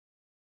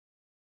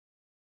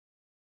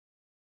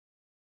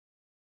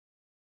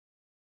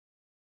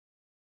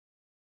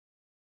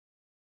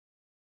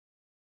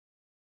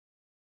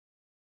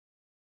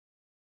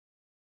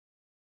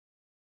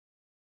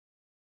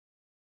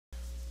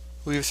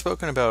We've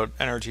spoken about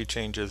energy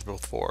changes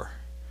before.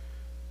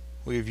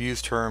 We've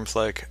used terms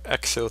like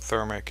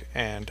exothermic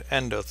and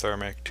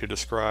endothermic to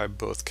describe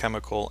both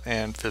chemical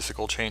and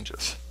physical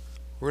changes.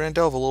 We're going to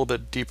delve a little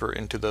bit deeper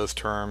into those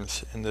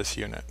terms in this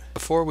unit.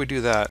 Before we do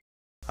that,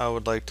 I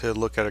would like to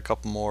look at a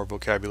couple more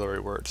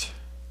vocabulary words.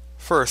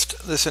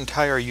 First, this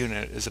entire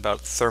unit is about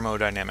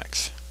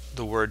thermodynamics.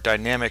 The word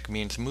dynamic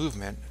means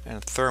movement,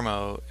 and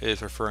thermo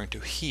is referring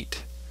to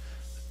heat.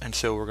 And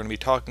so we're going to be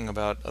talking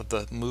about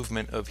the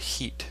movement of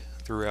heat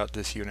throughout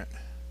this unit.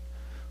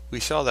 We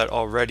saw that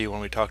already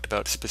when we talked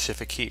about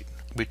specific heat.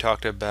 We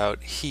talked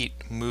about heat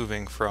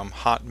moving from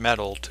hot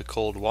metal to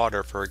cold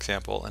water, for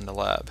example, in the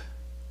lab.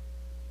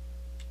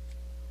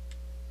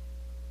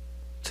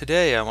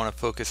 Today I want to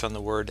focus on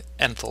the word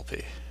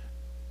enthalpy.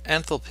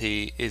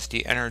 Enthalpy is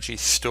the energy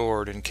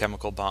stored in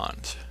chemical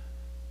bonds.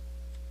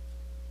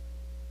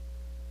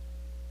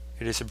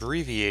 It is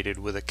abbreviated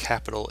with a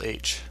capital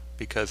H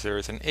because there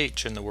is an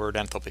H in the word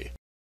enthalpy.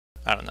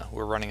 I don't know,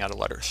 we're running out of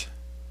letters.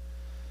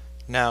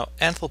 Now,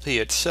 enthalpy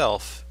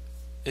itself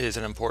is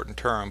an important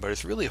term, but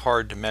it's really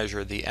hard to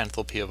measure the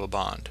enthalpy of a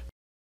bond.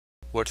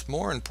 What's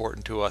more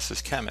important to us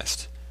as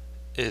chemists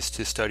is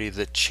to study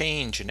the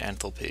change in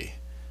enthalpy,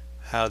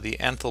 how the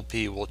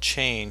enthalpy will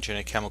change in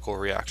a chemical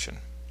reaction.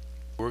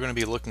 We're going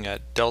to be looking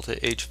at delta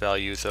H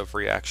values of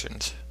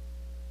reactions.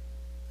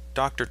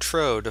 Dr.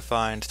 Tro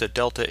defines the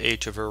delta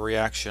H of a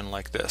reaction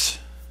like this.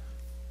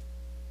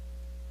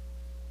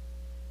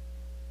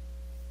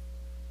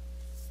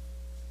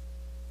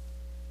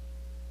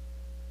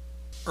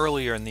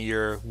 Earlier in the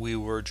year, we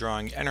were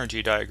drawing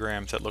energy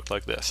diagrams that looked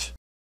like this.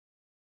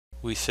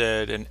 We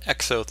said an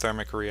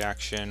exothermic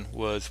reaction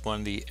was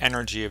when the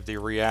energy of the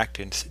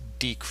reactants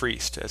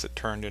decreased as it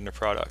turned into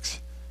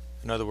products.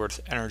 In other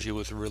words, energy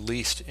was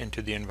released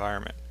into the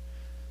environment.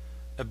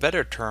 A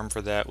better term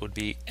for that would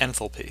be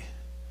enthalpy.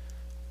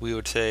 We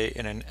would say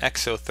in an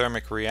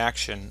exothermic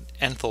reaction,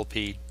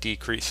 enthalpy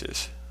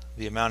decreases.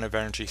 The amount of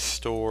energy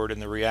stored in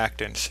the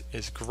reactants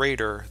is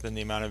greater than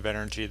the amount of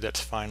energy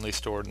that's finally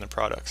stored in the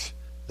products.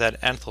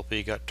 That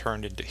enthalpy got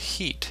turned into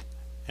heat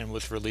and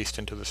was released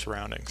into the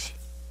surroundings.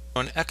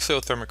 An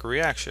exothermic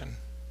reaction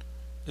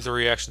is a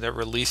reaction that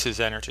releases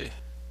energy.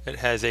 It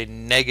has a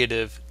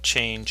negative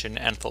change in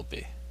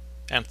enthalpy.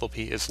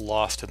 Enthalpy is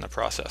lost in the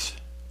process.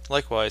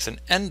 Likewise, an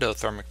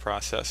endothermic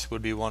process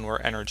would be one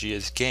where energy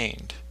is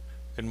gained.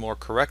 And more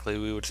correctly,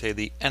 we would say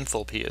the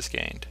enthalpy is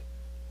gained,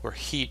 where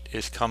heat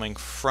is coming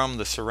from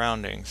the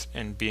surroundings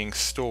and being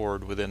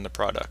stored within the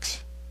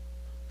products.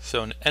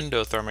 So an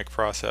endothermic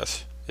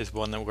process is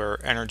one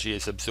where energy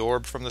is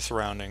absorbed from the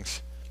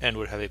surroundings and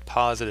would have a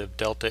positive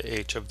delta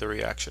H of the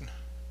reaction.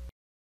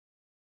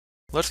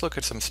 Let's look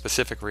at some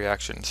specific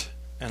reactions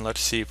and let's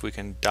see if we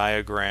can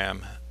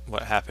diagram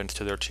what happens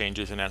to their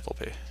changes in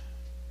enthalpy.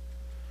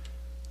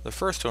 The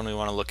first one we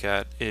want to look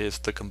at is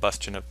the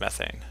combustion of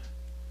methane.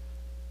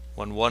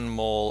 When 1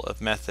 mole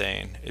of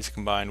methane is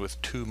combined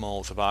with 2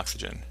 moles of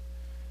oxygen,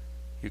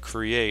 you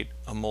create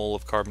a mole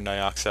of carbon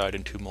dioxide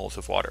and 2 moles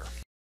of water.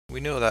 We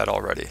know that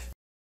already.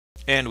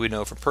 And we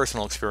know from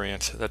personal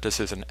experience that this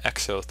is an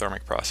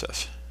exothermic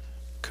process.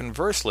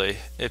 Conversely,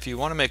 if you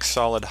want to make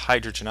solid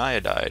hydrogen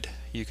iodide,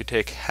 you could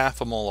take half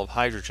a mole of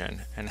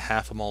hydrogen and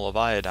half a mole of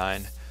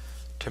iodine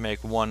to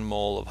make 1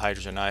 mole of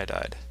hydrogen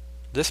iodide.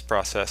 This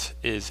process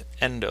is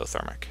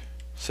endothermic.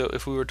 So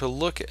if we were to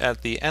look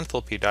at the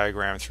enthalpy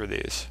diagrams for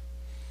these,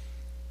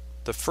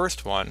 the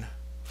first one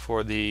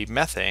for the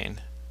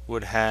methane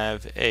would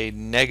have a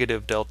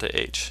negative delta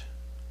H.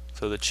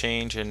 So the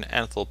change in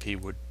enthalpy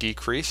would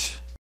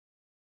decrease.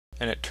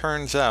 And it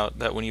turns out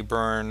that when you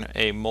burn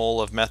a mole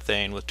of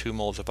methane with 2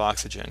 moles of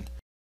oxygen,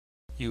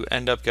 you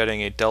end up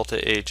getting a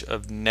delta H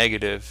of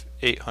negative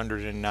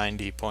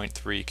 890.3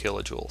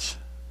 kilojoules.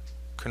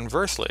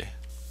 Conversely,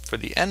 for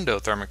the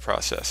endothermic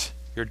process,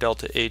 your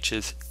delta H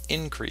is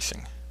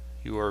increasing.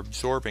 You are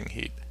absorbing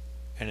heat.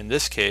 And in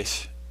this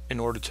case,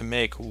 in order to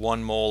make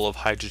 1 mole of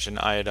hydrogen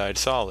iodide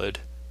solid,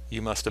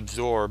 you must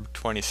absorb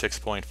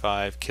 26.5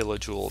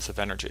 kilojoules of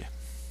energy.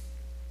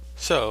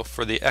 So,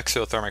 for the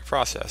exothermic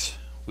process,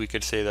 we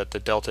could say that the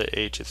delta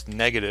H is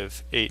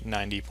negative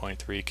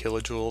 890.3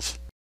 kilojoules,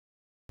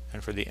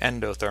 and for the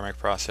endothermic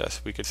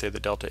process, we could say the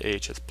delta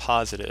H is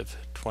positive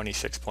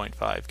 26.5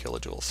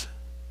 kilojoules.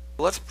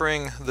 Let's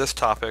bring this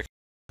topic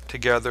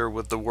together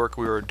with the work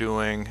we were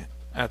doing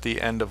at the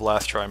end of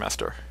last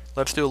trimester.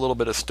 Let's do a little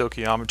bit of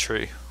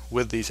stoichiometry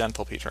with these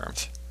enthalpy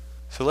terms.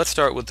 So let's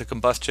start with the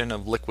combustion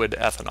of liquid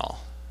ethanol.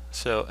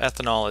 So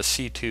ethanol is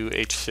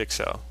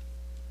C2H6O.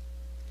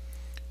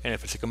 And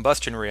if it's a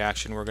combustion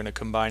reaction, we're going to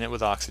combine it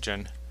with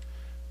oxygen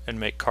and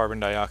make carbon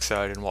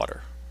dioxide and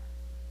water.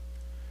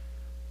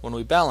 When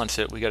we balance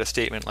it, we get a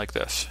statement like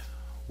this.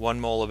 1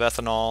 mole of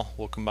ethanol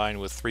will combine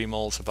with 3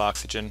 moles of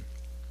oxygen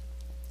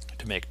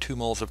to make 2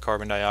 moles of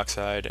carbon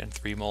dioxide and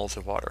 3 moles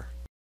of water.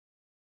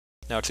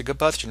 Now it's a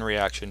combustion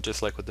reaction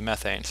just like with the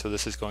methane, so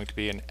this is going to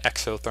be an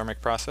exothermic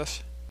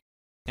process.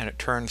 And it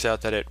turns out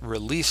that it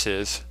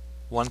releases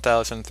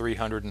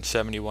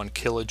 1,371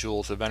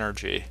 kilojoules of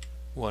energy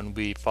when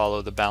we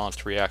follow the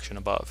balanced reaction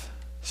above.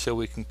 So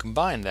we can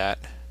combine that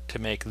to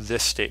make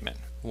this statement.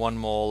 1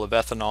 mole of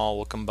ethanol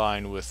will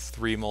combine with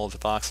 3 moles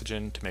of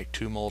oxygen to make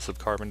 2 moles of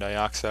carbon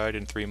dioxide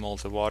and 3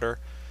 moles of water,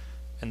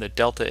 and the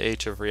delta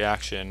H of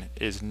reaction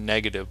is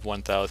negative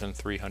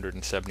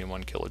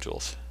 1,371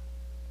 kilojoules.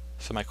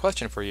 So my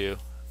question for you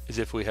is,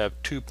 if we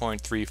have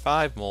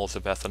 2.35 moles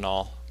of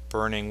ethanol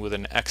burning with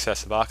an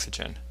excess of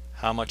oxygen,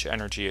 how much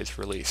energy is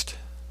released?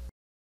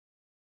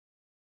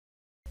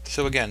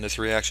 So again, this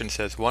reaction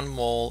says 1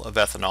 mole of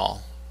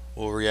ethanol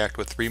will react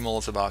with 3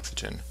 moles of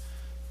oxygen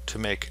to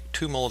make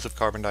 2 moles of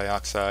carbon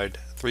dioxide,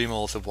 3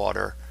 moles of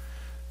water,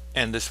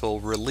 and this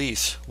will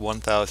release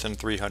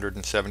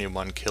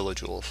 1,371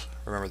 kilojoules.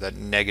 Remember, that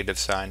negative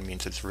sign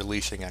means it's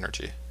releasing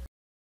energy.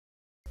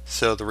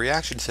 So the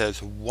reaction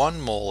says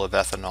 1 mole of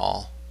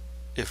ethanol,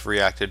 if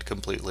reacted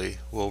completely,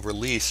 will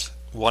release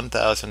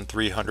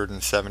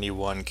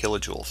 1,371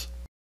 kilojoules.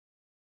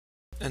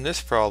 In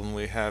this problem,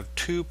 we have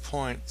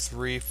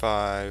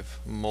 2.35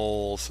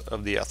 moles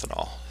of the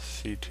ethanol,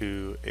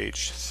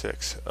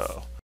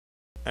 C2H6O.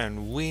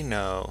 And we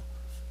know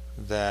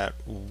that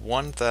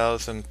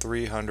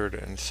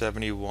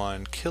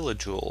 1,371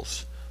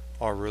 kilojoules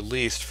are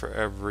released for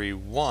every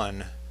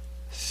 1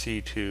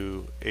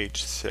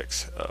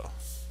 C2H6O.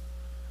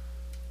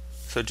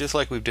 So just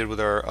like we did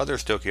with our other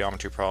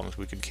stoichiometry problems,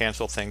 we can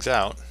cancel things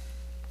out,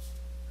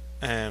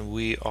 and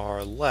we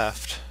are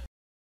left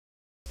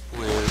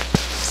with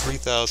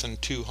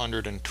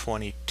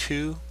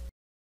 3,222.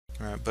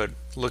 But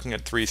looking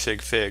at 3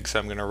 sig figs,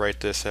 I'm going to write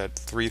this at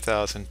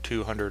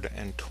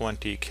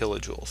 3,220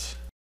 kilojoules.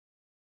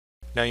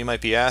 Now you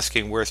might be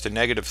asking, where's the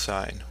negative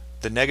sign?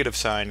 The negative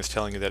sign is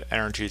telling you that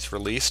energy is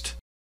released,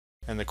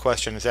 and the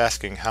question is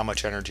asking how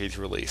much energy is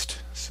released.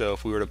 So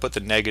if we were to put the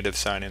negative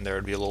sign in there, it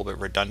would be a little bit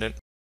redundant.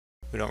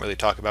 We don't really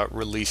talk about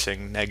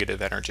releasing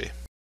negative energy.